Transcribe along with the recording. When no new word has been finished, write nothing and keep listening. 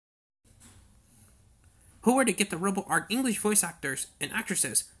Who were to get the Robo Arc English voice actors and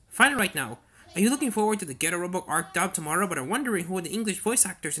actresses? Find it right now. Are you looking forward to the Get a Robo Arc dub tomorrow but are wondering who the English voice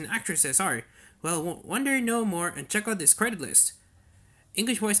actors and actresses are? Well, wonder no more and check out this credit list.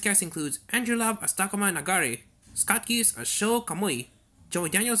 English voice cast includes Andrew Love as Takuma Nagare, Scott Hughes as Sho Kamui, Joey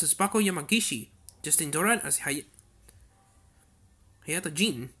Daniels as Bako Yamagishi, Justin Doran as Hayato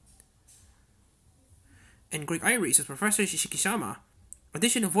Jin, and Greg Iris as Professor Shishikishama.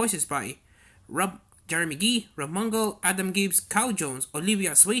 Additional voices by Jeremy Gee, Rob Mungle, Adam Gibbs, Cal Jones,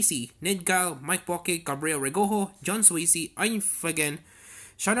 Olivia Swayze, Ned Gale, Mike Walke, Gabriel Regojo, John Swayze, Ian Fagan,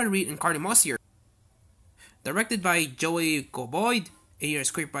 Shauna Reed, and Carly Mossier. Directed by Joey Goboyd, audio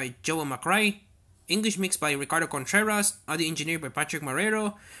script by Joel McRae, English mix by Ricardo Contreras, audio engineered by Patrick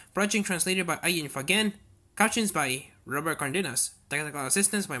Marrero, project translated by Ian Fagan, captions by Robert Cardenas, technical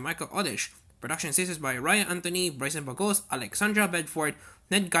assistance by Michael Odish, production assistance by Ryan Anthony, Bryson Bagos, Alexandra Bedford,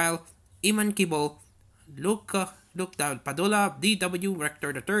 Ned Gile, Iman Kibo, Luke Padula, D.W.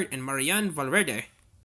 Rector III, and Marianne Valverde.